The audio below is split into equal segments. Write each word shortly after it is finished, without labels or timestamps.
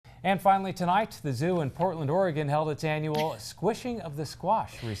And finally tonight, the zoo in Portland, Oregon held its annual Squishing of the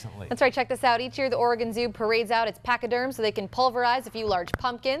Squash recently. That's right. Check this out. Each year, the Oregon Zoo parades out its pachyderms so they can pulverize a few large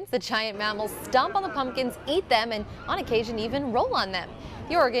pumpkins. The giant mammals stomp on the pumpkins, eat them, and on occasion even roll on them.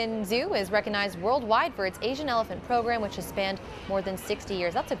 The Oregon Zoo is recognized worldwide for its Asian elephant program, which has spanned more than 60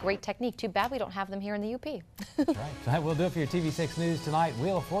 years. That's a great technique. Too bad we don't have them here in the UP. That's right. That will do it for your TV6 News tonight.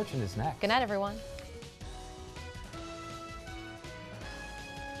 Wheel of Fortune is next. Good night, everyone.